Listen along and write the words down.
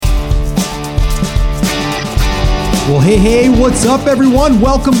Well, hey, what's up, everyone?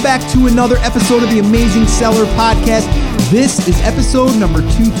 Welcome back to another episode of the Amazing Seller Podcast. This is episode number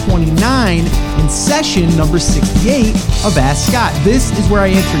 229 and session number 68 of Ask Scott. This is where I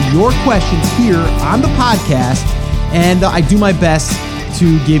answer your questions here on the podcast, and I do my best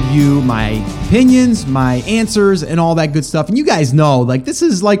to give you my opinions, my answers, and all that good stuff. And you guys know, this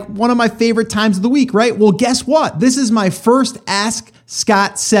is one of my favorite times of the week, right? Well, guess what? This is my first Ask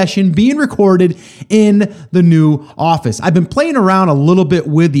Scott session being recorded in the new office. I've been playing around a little bit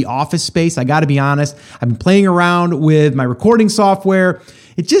with the office space. I got to be honest. I've been playing around with my recording software.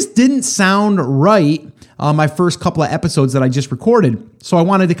 It just didn't sound right my first couple of episodes that I just recorded. So I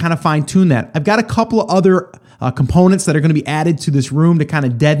wanted to kind of fine tune that. I've got a couple of other components that are going to be added to this room to kind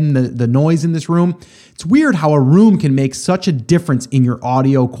of deaden the noise in this room. It's weird how a room can make such a difference in your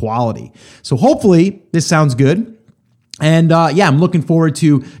audio quality. So hopefully this sounds good. And I'm looking forward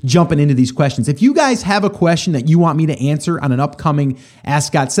to jumping into these questions. If you guys have a question that you want me to answer on an upcoming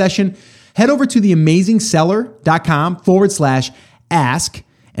Ask Scott session, head over to theamazingseller.com/ask.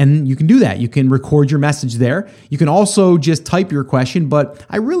 And you can do that. You can record your message there. You can also just type your question, but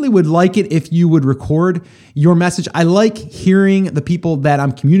I really would like it if you would record your message. I like hearing the people that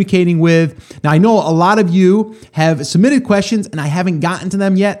I'm communicating with. Now, I know a lot of you have submitted questions and I haven't gotten to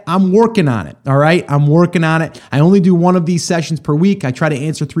them yet. I'm working on it. All right. I'm working on it. I only do one of these sessions per week. I try to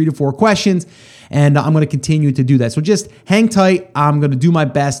answer 3 to 4 questions, and I'm going to continue to do that. So just hang tight. I'm going to do my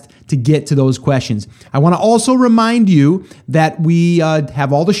best to get to those questions. I want to also remind you that we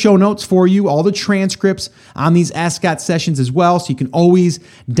have all the show notes for you, all the transcripts on these Ask Scott sessions as well. So you can always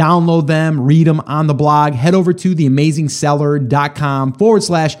download them, read them on the blog. Head over to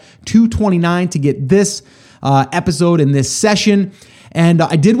theamazingseller.com/229 to get this episode and this session. And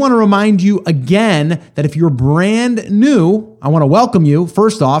I did want to remind you again that if you're brand new, I want to welcome you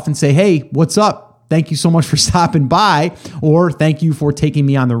first off and say, hey, what's up? Thank you so much for stopping by, or thank you for taking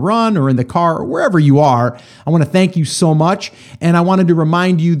me on the run or in the car or wherever you are. I want to thank you so much. And I wanted to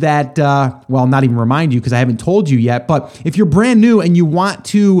remind you that, not even remind you because I haven't told you yet, but if you're brand new and you want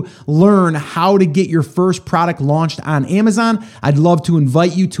to learn how to get your first product launched on Amazon, I'd love to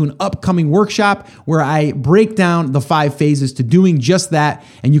invite you to an upcoming workshop where I break down the 5 phases to doing just that.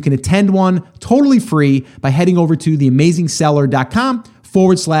 And you can attend one totally free by heading over to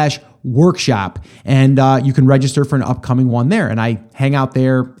theamazingseller.com/workshop, and you can register for an upcoming one there. And I hang out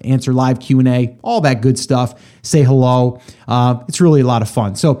there, answer live Q&A, all that good stuff, say hello. It's really a lot of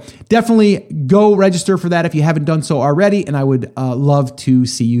fun. So definitely go register for that if you haven't done so already, and I would love to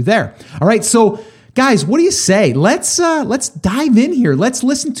see you there. All right, so guys, what do you say? Let's dive in here. Let's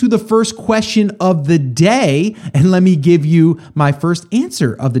listen to the first question of the day, and let me give you my first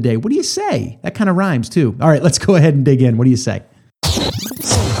answer of the day. What do you say? That kind of rhymes too. All right, let's go ahead and dig in. What do you say?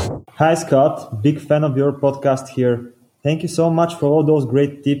 Hi, Scott. Big fan of your podcast here. Thank you so much for all those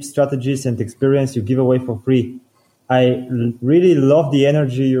great tips, strategies, and experience you give away for free. I really love the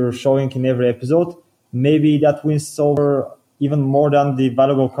energy you're showing in every episode. Maybe that wins over even more than the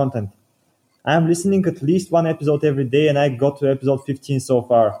valuable content. I'm listening at least one episode every day, and I got to episode 15 so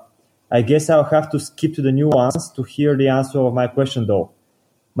far. I guess I'll have to skip to the new ones to hear the answer of my question, though.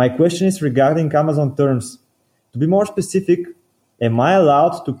 My question is regarding Amazon terms. To be more specific, am I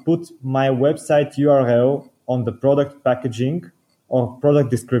allowed to put my website URL on the product packaging or product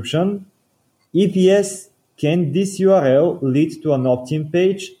description? If yes, can this URL lead to an opt-in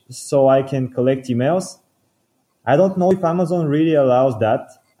page so I can collect emails? I don't know if Amazon really allows that.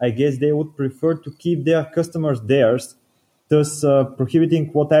 I guess they would prefer to keep their customers theirs, thus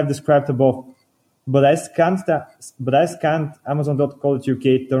prohibiting what I've described above. But I scanned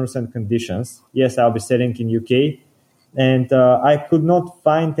Amazon.co.uk terms and conditions. Yes, I'll be selling in UK. And I could not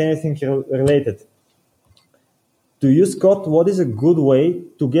find anything related. To you, Scott, what is a good way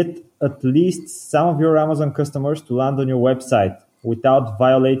to get at least some of your Amazon customers to land on your website without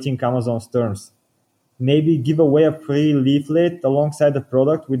violating Amazon's terms? Maybe give away a free leaflet alongside the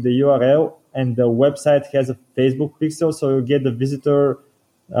product with the URL, and the website has a Facebook pixel, so you get the visitor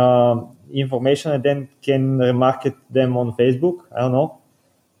information and then can remarket them on Facebook. I don't know.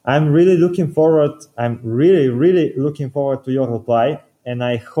 I'm really looking forward to your reply, and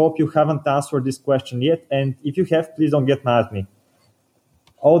I hope you haven't answered this question yet. And if you have, please don't get mad at me.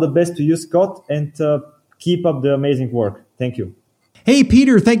 All the best to you, Scott, and keep up the amazing work. Thank you. Hey,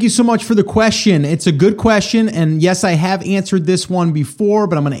 Peter, thank you so much for the question. It's a good question. And yes, I have answered this one before,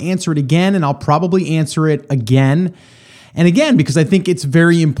 but I'm going to answer it again, and I'll probably answer it again and again because I think it's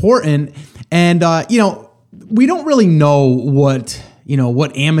very important. And, we don't really know what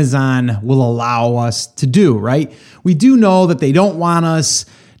Amazon will allow us to do, right? We do know that they don't want us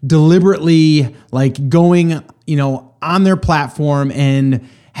deliberately like going, on their platform and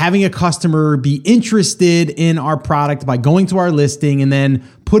having a customer be interested in our product by going to our listing and then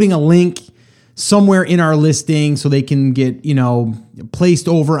putting a link somewhere in our listing so they can get, placed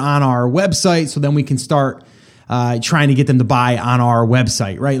over on our website. So then we can start trying to get them to buy on our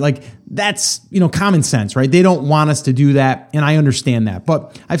website, right? Like that's, common sense, right? They don't want us to do that. And I understand that,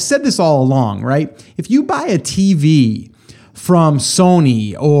 but I've said this all along, right? If you buy a TV from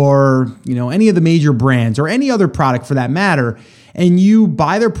Sony or, any of the major brands or any other product for that matter, and you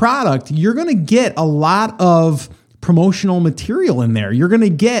buy their product, you're going to get a lot of promotional material in there. You're going to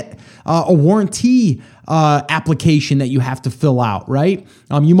get a warranty application that you have to fill out, right?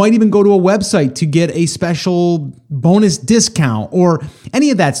 You might even go to a website to get a special bonus discount or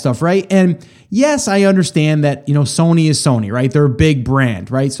any of that stuff, right? And yes, I understand that, Sony is Sony, right? They're a big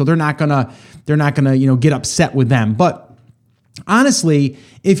brand, right? So they're not gonna, get upset with them. But honestly,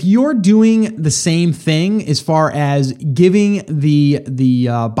 if you're doing the same thing as far as giving the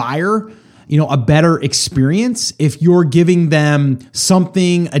buyer, a better experience, if you're giving them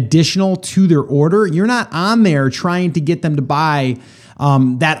something additional to their order, you're not on there trying to get them to buy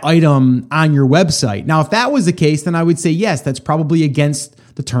that item on your website. Now, if that was the case, then I would say, yes, that's probably against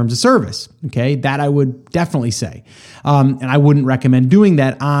the terms of service. Okay. That I would definitely say. And I wouldn't recommend doing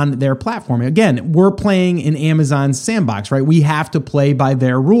that on their platform. Again, we're playing in Amazon's sandbox, right? We have to play by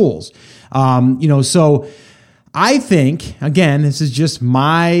their rules. So I think, again, this is just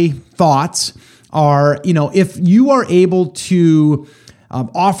my thoughts are, if you are able to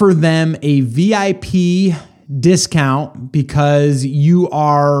offer them a VIP discount because you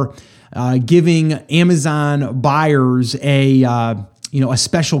are giving Amazon buyers a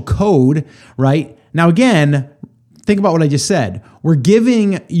special code, right? Now, again, think about what I just said. We're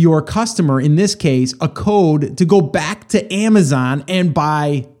giving your customer, in this case, a code to go back to Amazon and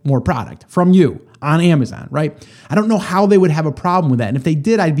buy more product from you on Amazon, right? I don't know how they would have a problem with that. And if they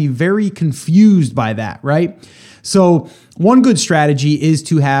did, I'd be very confused by that, right? So one good strategy is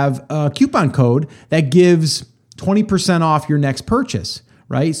to have a coupon code that gives 20% off your next purchase,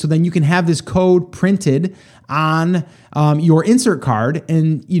 right? So then you can have this code printed on your insert card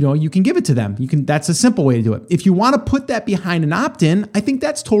and, you can give it to them. That's a simple way to do it. If you want to put that behind an opt-in, I think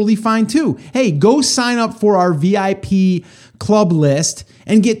that's totally fine too. Hey, go sign up for our VIP club list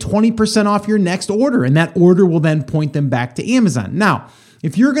and get 20% off your next order. And that order will then point them back to Amazon. Now,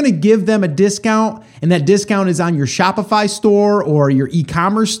 if you're going to give them a discount and that discount is on your Shopify store or your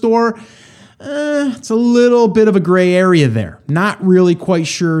e-commerce store, it's a little bit of a gray area there. Not really quite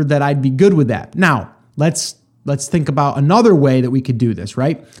sure that I'd be good with that. Now, let's think about another way that we could do this,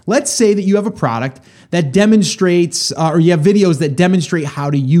 right? Let's say that you have a product that demonstrates, or you have videos that demonstrate how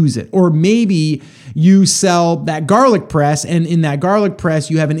to use it. Or maybe you sell that garlic press, and in that garlic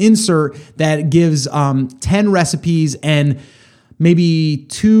press, you have an insert that gives 10 recipes and maybe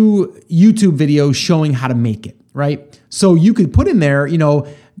 2 YouTube videos showing how to make it, right? So you could put in there,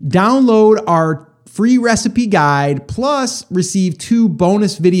 download our free recipe guide, plus receive 2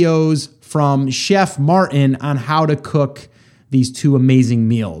 bonus videos from Chef Martin on how to cook these 2 amazing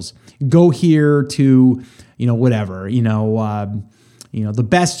meals. Go here to,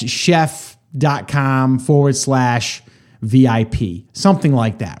 thebestchef.com/VIP, something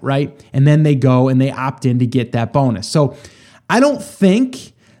like that, right? And then they go and they opt in to get that bonus. So I don't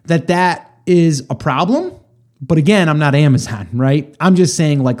think that is a problem. But again, I'm not Amazon, right? I'm just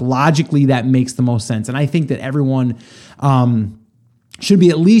saying, like, logically that makes the most sense. And I think that everyone should be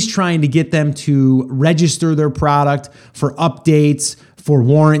at least trying to get them to register their product for updates, for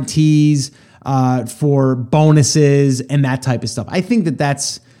warranties, for bonuses, and that type of stuff. I think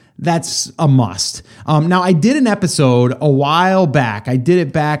that's a must. Now, I did an episode a while back. I did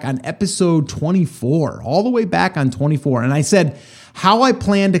it back on episode 24, all the way back on 24. And I said how I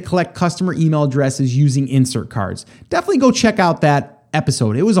plan to collect customer email addresses using insert cards. Definitely go check out that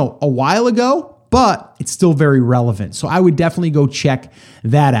episode. It was a while ago, but it's still very relevant. So I would definitely go check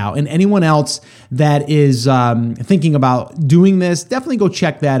that out. And anyone else that is thinking about doing this, definitely go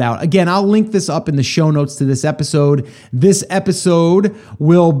check that out. Again, I'll link this up in the show notes to this episode. This episode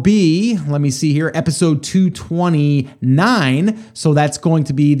will be, let me see here, episode 229. So that's going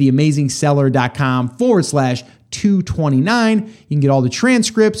to be theamazingseller.com/229. You can get all the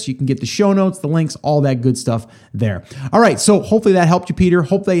transcripts, you can get the show notes, the links, all that good stuff there. All right, so hopefully that helped you, Peter.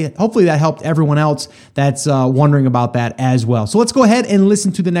 Hopefully that helped everyone else that's wondering about that as well. So let's go ahead and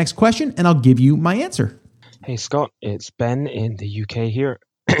listen to the next question, and I'll give you my answer. Hey, Scott, it's Ben in the UK here.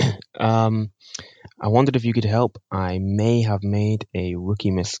 I wondered if you could help. I may have made a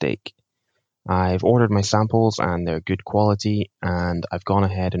rookie mistake. I've ordered my samples and they're good quality, and I've gone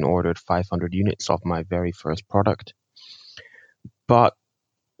ahead and ordered 500 units of my very first product. But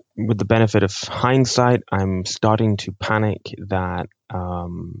with the benefit of hindsight, I'm starting to panic that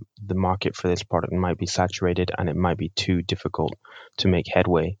the market for this product might be saturated and it might be too difficult to make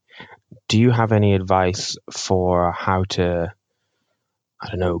headway. Do you have any advice for how to,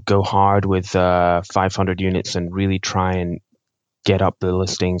 go hard with 500 units and really try and get up the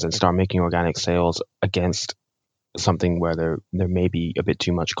listings and start making organic sales against something where there may be a bit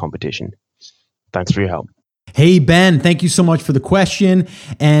too much competition? Thanks for your help. Hey, Ben, thank you so much for the question.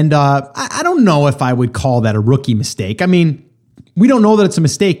 And I don't know if I would call that a rookie mistake. I mean, we don't know that it's a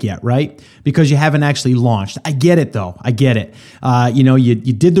mistake yet, right? Because you haven't actually launched. I get it, though. I get it.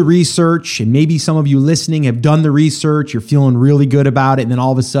 You did the research, and maybe some of you listening have done the research. You're feeling really good about it. And then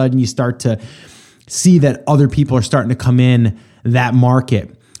all of a sudden you start to see that other people are starting to come in that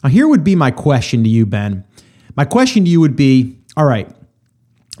market. Now, here would be my question to you, Ben. My question to you would be, all right,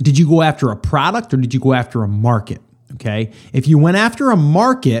 did you go after a product or did you go after a market? Okay. If you went after a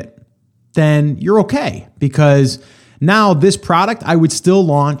market, then you're okay, because now this product I would still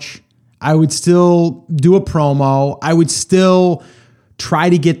launch. I would still do a promo. I would still try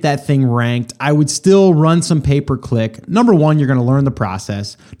to get that thing ranked. I would still run some pay-per-click. Number one, you're going to learn the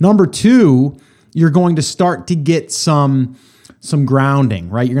process. Number two, you're going to start to get some grounding,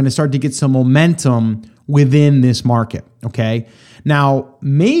 right? You're going to start to get some momentum within this market. Okay. Now,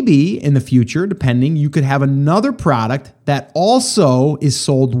 maybe in the future, depending, you could have another product that also is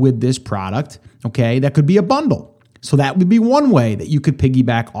sold with this product. Okay. That could be a bundle. So that would be one way that you could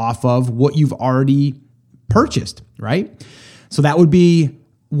piggyback off of what you've already purchased, right? So that would be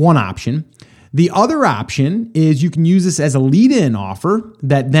one option. The other option is you can use this as a lead-in offer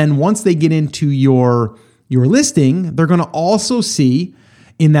that then once they get into your listing, they're going to also see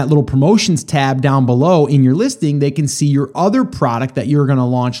in that little promotions tab down below in your listing, they can see your other product that you're going to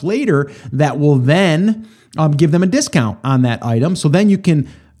launch later that will then give them a discount on that item. So then you can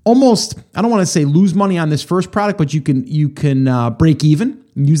almost, I don't want to say lose money on this first product, but you can break even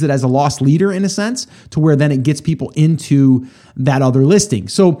and use it as a loss leader in a sense, to where then it gets people into that other listing.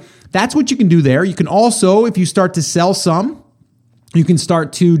 So that's what you can do there. You can also, if you start to sell some, you can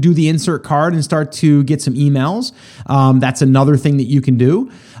start to do the insert card and start to get some emails. That's another thing that you can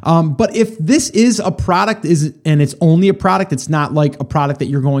do. But if this is a product and it's only a product, it's not like a product that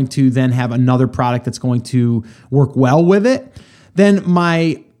you're going to then have another product that's going to work well with it, then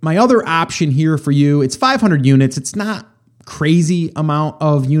my other option here for you, it's 500 units. It's not crazy amount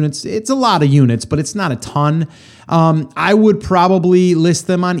of units. It's a lot of units, but it's not a ton. I would probably list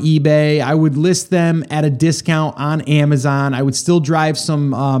them on eBay. I would list them at a discount on Amazon. I would still drive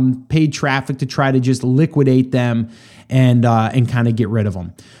some paid traffic to try to just liquidate them and kind of get rid of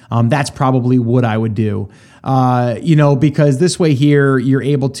them. That's probably what I would do. Because this way here, you're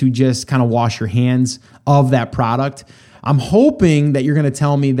able to just kind of wash your hands of that product. I'm hoping that you're going to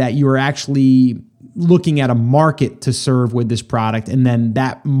tell me that you are actually looking at a market to serve with this product, and then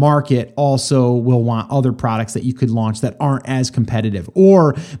that market also will want other products that you could launch that aren't as competitive.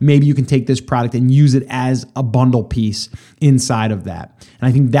 Or maybe you can take this product and use it as a bundle piece inside of that. And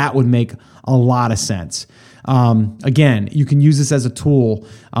I think that would make a lot of sense. Again, you can use this as a tool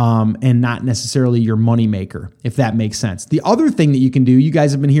and not necessarily your money maker, if that makes sense. The other thing that you can do, you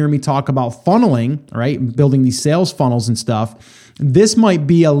guys have been hearing me talk about funneling, right? Building these sales funnels and stuff. This might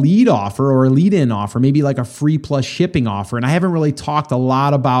be a lead offer or a lead-in offer, maybe like a free plus shipping offer. And I haven't really talked a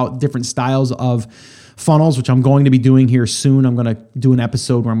lot about different styles of funnels, which I'm going to be doing here soon. I'm going to do an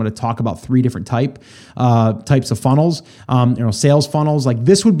episode where I'm going to talk about 3 different types of funnels, sales funnels. Like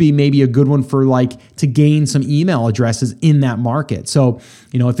this would be maybe a good one for to gain some email addresses in that market. So,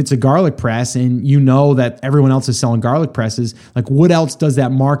 if it's a garlic press and you know that everyone else is selling garlic presses, like what else does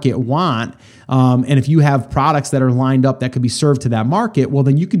that market want? And if you have products that are lined up that could be served to that market, well,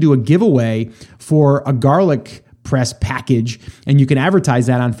 then you could do a giveaway for a garlic press package, and you can advertise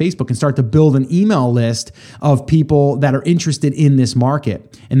that on Facebook and start to build an email list of people that are interested in this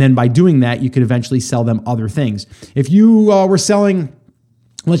market. And then by doing that, you could eventually sell them other things. If you were selling,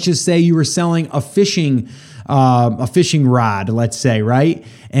 let's just say you were selling a fishing rod, let's say, right?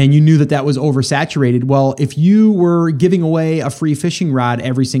 And you knew that was oversaturated. Well, if you were giving away a free fishing rod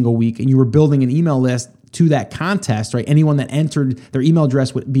every single week and you were building an email list to that contest, right? Anyone that entered, their email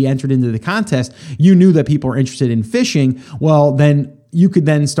address would be entered into the contest. You knew that people are interested in fishing. Well, then you could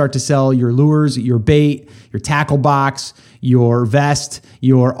then start to sell your lures, your bait, your tackle box, your vest,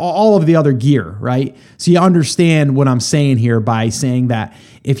 all of the other gear, right? So you understand what I'm saying here by saying that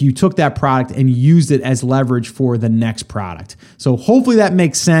if you took that product and used it as leverage for the next product. So hopefully that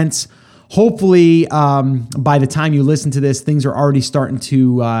makes sense. hopefully by the time you listen to this, things are already starting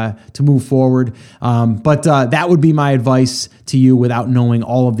to move forward. But that would be my advice to you without knowing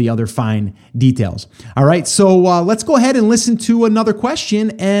all of the other fine details. All right, so let's go ahead and listen to another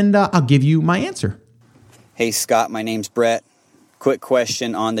question, and I'll give you my answer. Hey, Scott, my name's Brett. Quick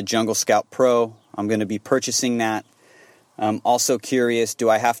question on the Jungle Scout Pro. I'm going to be purchasing that. I'm also curious, do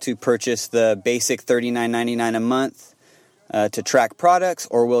I have to purchase the basic $39.99 a month to track products,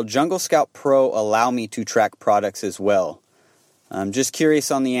 or will Jungle Scout Pro allow me to track products as well? I'm just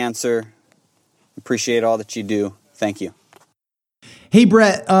curious on the answer. Appreciate all that you do. Thank you. Hey,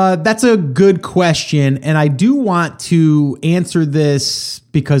 Brett, that's a good question. And I do want to answer this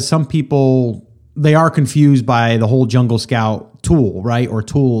because some people, they are confused by the whole Jungle Scout tool, right? Or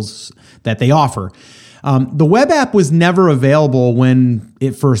tools that they offer. The web app was never available when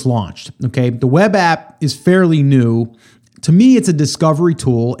it first launched. Okay. The web app is fairly new. To me, it's a discovery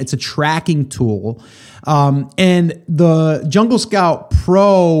tool. It's a tracking tool. And the Jungle Scout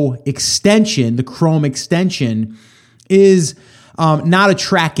Pro extension, the Chrome extension, is not a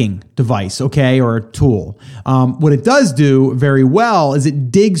tracking device, okay, or a tool. What it does do very well is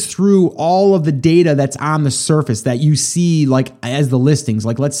it digs through all of the data that's on the surface that you see, like as the listings.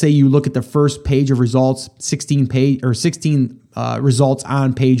 Like, let's say you look at the first page of results, 16 results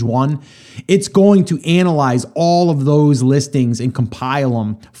on page 1. It's going to analyze all of those listings and compile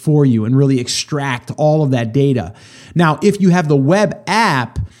them for you and really extract all of that data. Now, if you have the web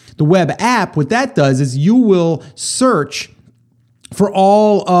app, what that does is you will search for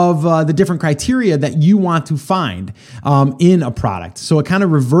all of the different criteria that you want to find in a product. So it kind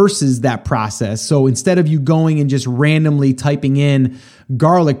of reverses that process. So instead of you going and just randomly typing in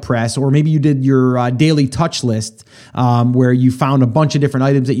garlic press, or maybe you did your daily touch list where you found a bunch of different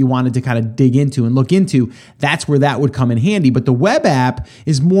items that you wanted to kind of dig into and look into, that's where that would come in handy. But the web app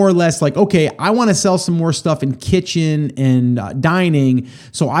is more or less like, okay, I want to sell some more stuff in kitchen and dining,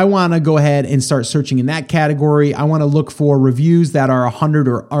 so I want to go ahead and start searching in that category. I want to look for reviews that are 100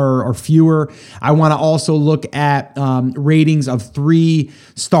 or fewer. I want to also look at ratings of 3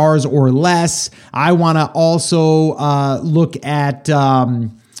 stars or less. I want to also look at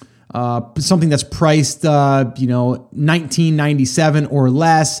something that's priced, $19.97 or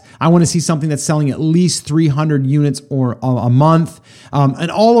less. I want to see something that's selling at least 300 units or a month.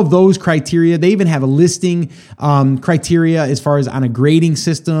 And all of those criteria, they even have a listing criteria as far as on a grading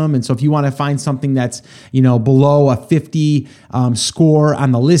system. And so if you want to find something that's, below a 50 score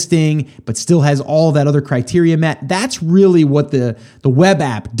on the listing, but still has all that other criteria met, that's really what the web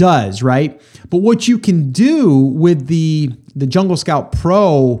app does, right? But what you can do with the Jungle Scout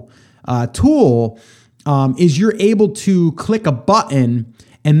Pro tool is you're able to click a button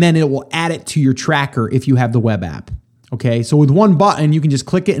and then it will add it to your tracker if you have the web app. Okay, so with one button, you can just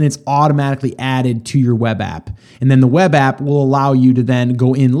click it and it's automatically added to your web app. And then the web app will allow you to then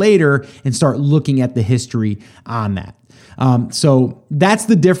go in later and start looking at the history on that. So that's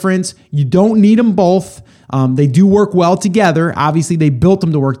the difference. You don't need them both. They do work well together. Obviously, they built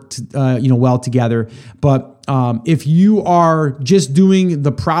them to work, well together. But if you are just doing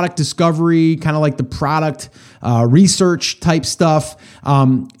the product discovery, kind of like the product research type stuff,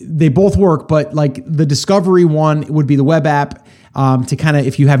 they both work. But like the discovery one would be the web app. To kind of,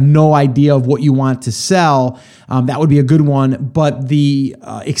 if you have no idea of what you want to sell, that would be a good one. But the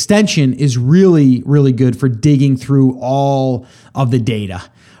extension is really, really good for digging through all of the data,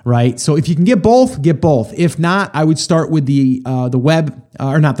 right? So if you can get both, get both. If not, I would start with the web,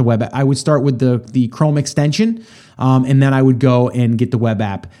 or not the web app. I would start with the Chrome extension, and then I would go and get the web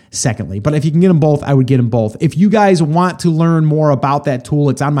app secondly. But if you can get them both, I would get them both. If you guys want to learn more about that tool,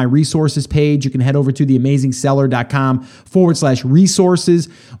 it's on my resources page. You can head over to theamazingseller.com/resources,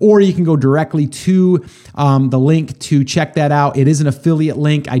 or you can go directly to the link to check that out. It is an affiliate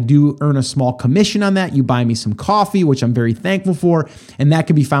link. I do earn a small commission on that. You buy me some coffee, which I'm very thankful for, and that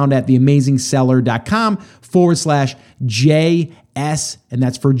can be found at theamazingseller.com/JS, and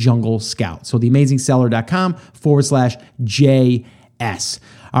that's for Jungle Scout. So theamazingseller.com/JS.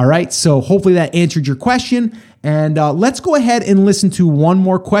 All right, so hopefully that answered your question. And let's go ahead and listen to one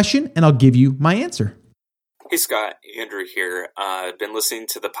more question, and I'll give you my answer. Hey, Scott, Andrew here. I've been listening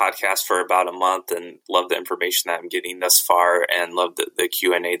to the podcast for about a month and love the information that I'm getting thus far and love the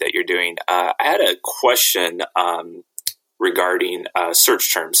Q&A that you're doing. I had a question regarding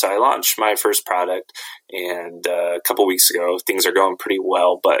search terms. So I launched my first product, and a couple weeks ago, things are going pretty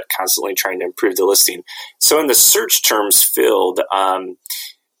well, but constantly trying to improve the listing. So in the search terms field,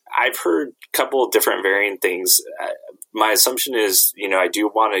 I've heard a couple of different varying things. My assumption is, I do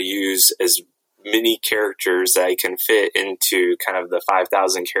want to use as many characters that I can fit into kind of the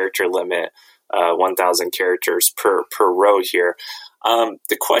 5,000 character limit, 1,000 characters per row here.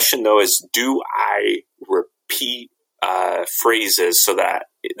 The question though is, do I repeat phrases so that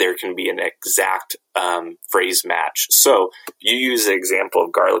there can be an exact phrase match? So you use the example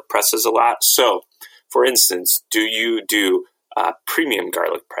of garlic presses a lot. So for instance, do you do premium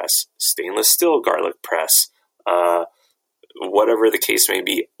garlic press, stainless steel garlic press, whatever the case may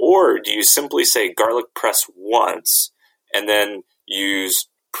be? Or do you simply say garlic press once and then use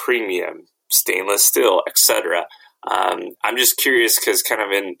premium, stainless steel, etc.? I'm just curious because kind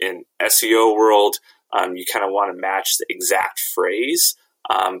of in SEO world, you kind of want to match the exact phrase.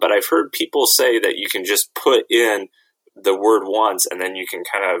 But I've heard people say that you can just put in the word once and then you can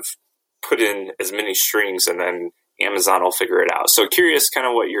kind of put in as many strings and then Amazon will figure it out. So curious kind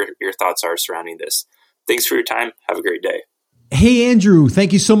of what your thoughts are surrounding this. Thanks for your time. Have a great day. Hey, Andrew,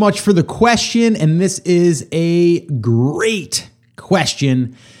 thank you so much for the question. And this is a great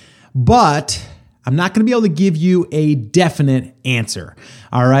question, but I'm not going to be able to give you a definite answer.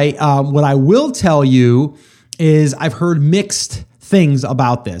 All right. What I will tell you is I've heard mixed things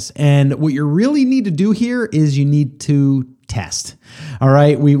about this. And what you really need to do here is you need to test. All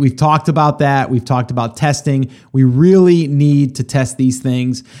right. We've talked about that. We've talked about testing. We really need to test these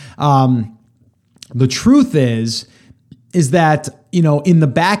things. The truth is that, in the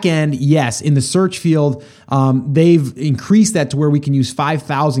back end, yes, in the search field, they've increased that to where we can use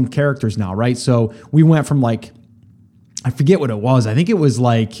 5,000 characters now, right? So we went from I forget what it was. I think it was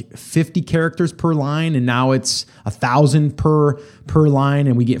 50 characters per line, and now it's 1,000 per line,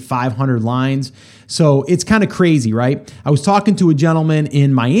 and we get 500 lines. So it's kind of crazy, right? I was talking to a gentleman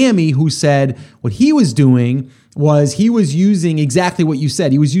in Miami who said what he was doing was he was using exactly what you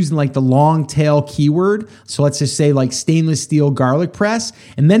said. He was using the long tail keyword. So let's just say stainless steel garlic press.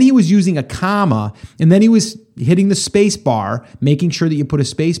 And then he was using a comma, and then he was hitting the space bar, making sure that you put a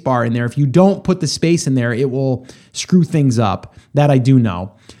space bar in there. If you don't put the space in there, it will screw things up. That I do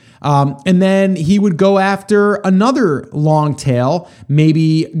know. And then he would go after another long tail,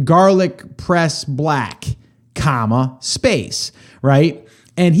 maybe garlic press black, comma, space, right?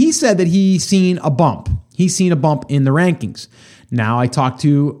 And he said that he's seen a bump. He's seen a bump in the rankings. Now I talked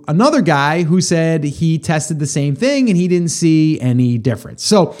to another guy who said he tested the same thing and he didn't see any difference.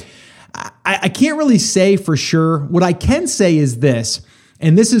 So I can't really say for sure. What I can say is this,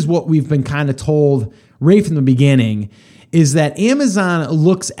 and this is what we've been kind of told right from the beginning, is that Amazon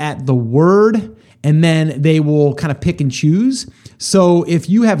looks at the word and then they will kind of pick and choose. So if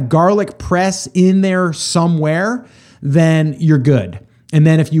you have garlic press in there somewhere, then you're good. And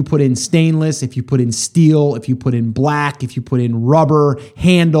then if you put in stainless, if you put in steel, if you put in black, if you put in rubber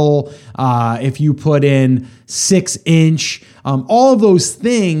handle, if you put in 6-inch, all of those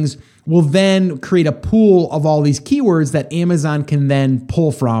things will then create a pool of all these keywords that Amazon can then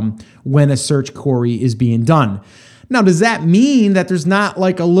pull from when a search query is being done. Now, does that mean that there's not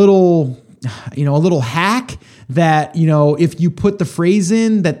a little hack that, if you put the phrase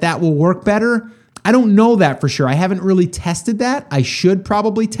in that will work better? I don't know that for sure. I haven't really tested that. I should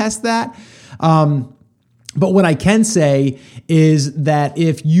probably test that. But what I can say is that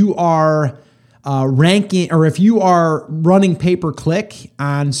if you are ranking, or if you are running pay-per-click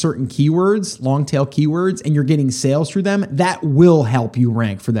on certain keywords, long tail keywords, and you're getting sales through them, that will help you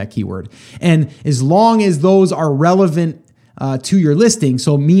rank for that keyword. And as long as those are relevant to your listing,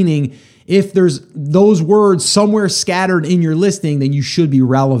 so meaning if there's those words somewhere scattered in your listing, then you should be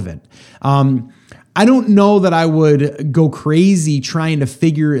relevant. I don't know that I would go crazy trying to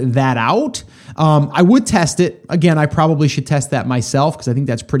figure that out. I would test it. Again, I probably should test that myself because I think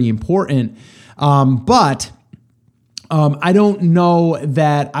that's pretty important. But I don't know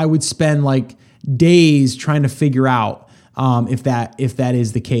that I would spend days trying to figure out if that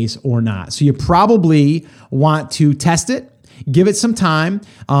is the case or not. So you probably want to test it. Give it some time.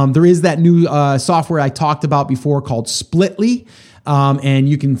 There is that new software I talked about before called Splitly. And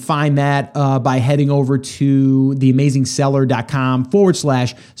you can find that by heading over to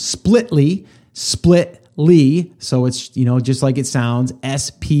theamazingseller.com/Splitly, Splitly. So it's, just like it sounds,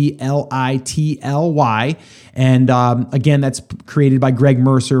 Splitly. And again, that's created by Greg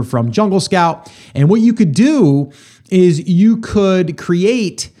Mercer from Jungle Scout. And what you could do is you could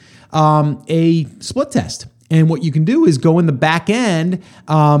create a split test. And what you can do is go in the back end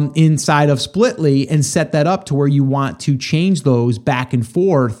inside of Splitly and set that up to where you want to change those back and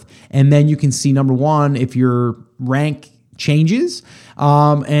forth. And then you can see, number one, if your rank changes,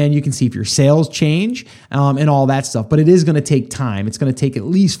 and you can see if your sales change, and all that stuff. But it is going to take time. It's going to take at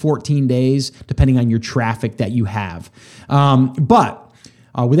least 14 days, depending on your traffic that you have. But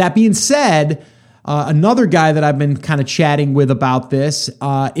With that being said, another guy that I've been kind of chatting with about this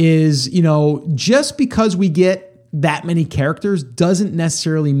is, just because we get that many characters doesn't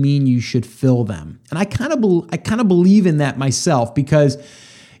necessarily mean you should fill them. And I kind of believe in that myself, because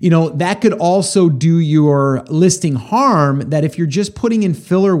that could also do your listing harm, that if you're just putting in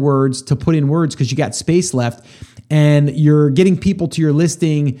filler words to put in words because you got space left and you're getting people to your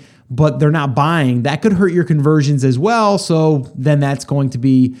listing but they're not buying, that could hurt your conversions as well. So then that's going to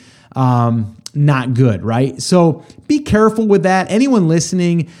be not good, right? So be careful with that. Anyone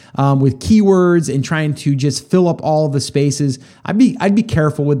listening with keywords and trying to just fill up all the spaces, I'd be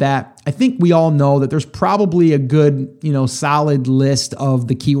careful with that. I think we all know that there's probably a good, solid list of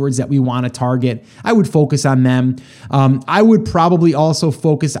the keywords that we want to target. I would focus on them. I would probably also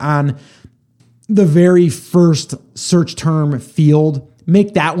focus on the very first search term field.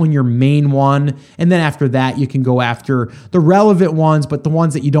 Make that one your main one. And then after that, you can go after the relevant ones, but the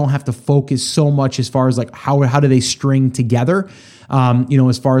ones that you don't have to focus so much as far as like how do they string together,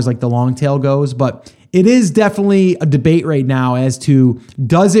 as far as like the long tail goes. But it is definitely a debate right now as to,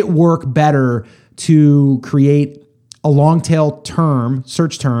 does it work better to create a long tail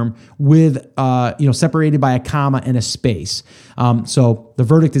search term with, separated by a comma and a space. So the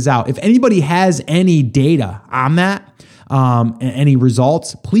verdict is out. If anybody has any data on that, and any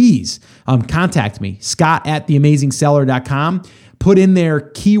results, please contact me, scott@theamazingseller.com. Put in their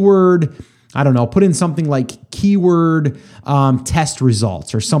keyword, put in something like keyword test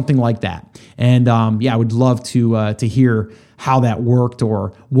results or something like that. And I would love to hear how that worked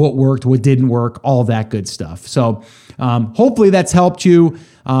or what didn't work, all that good stuff. So hopefully that's helped you.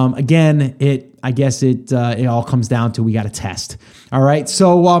 Again, it all comes down to we got to test. All right.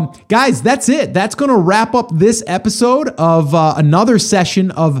 So, guys, that's it. That's going to wrap up this episode of another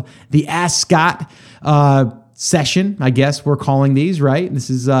session of the Ask Scott session. I guess we're calling these, right? This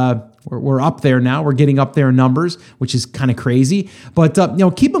is we're up there now. We're getting up there in numbers, which is kind of crazy. But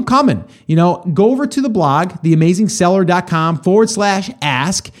keep them coming. Go over to the blog,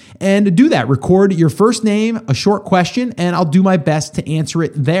 theamazingseller.com/ask, and do that. Record your first name, a short question, and I'll do my best to answer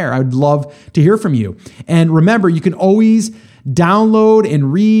it there. I would love to hear from you. And remember, you can always download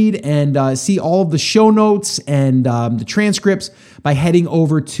and read and see all of the show notes and the transcripts by heading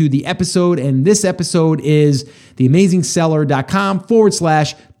over to the episode. And this episode is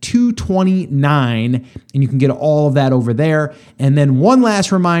theamazingseller.com/229. And you can get all of that over there. And then one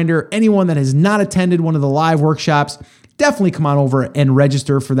last reminder, anyone that has not attended one of the live workshops, definitely come on over and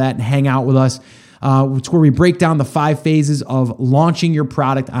register for that and hang out with us. It's where we break down the 5 phases of launching your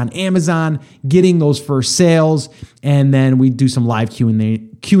product on Amazon, getting those first sales, and then we do some live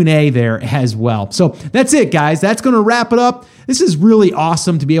Q&A there as well. So that's it, guys. That's going to wrap it up. This is really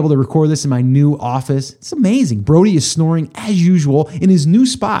awesome to be able to record this in my new office. It's amazing. Brody is snoring as usual in his new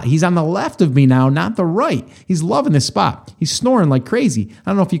spot. He's on the left of me now, not the right. He's loving this spot. He's snoring like crazy. I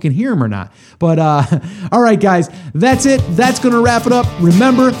don't know if you can hear him or not. But all right, guys, that's it. That's going to wrap it up.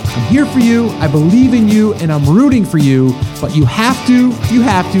 Remember, I'm here for you. I believe in you, and I'm rooting for you. But you have to.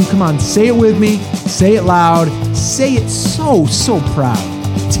 Come on, say it with me. Say it loud. Say it so proud.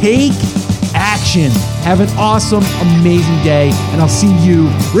 Take action. Have an awesome, amazing day, and I'll see you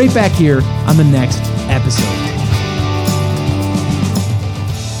right back here on the next episode.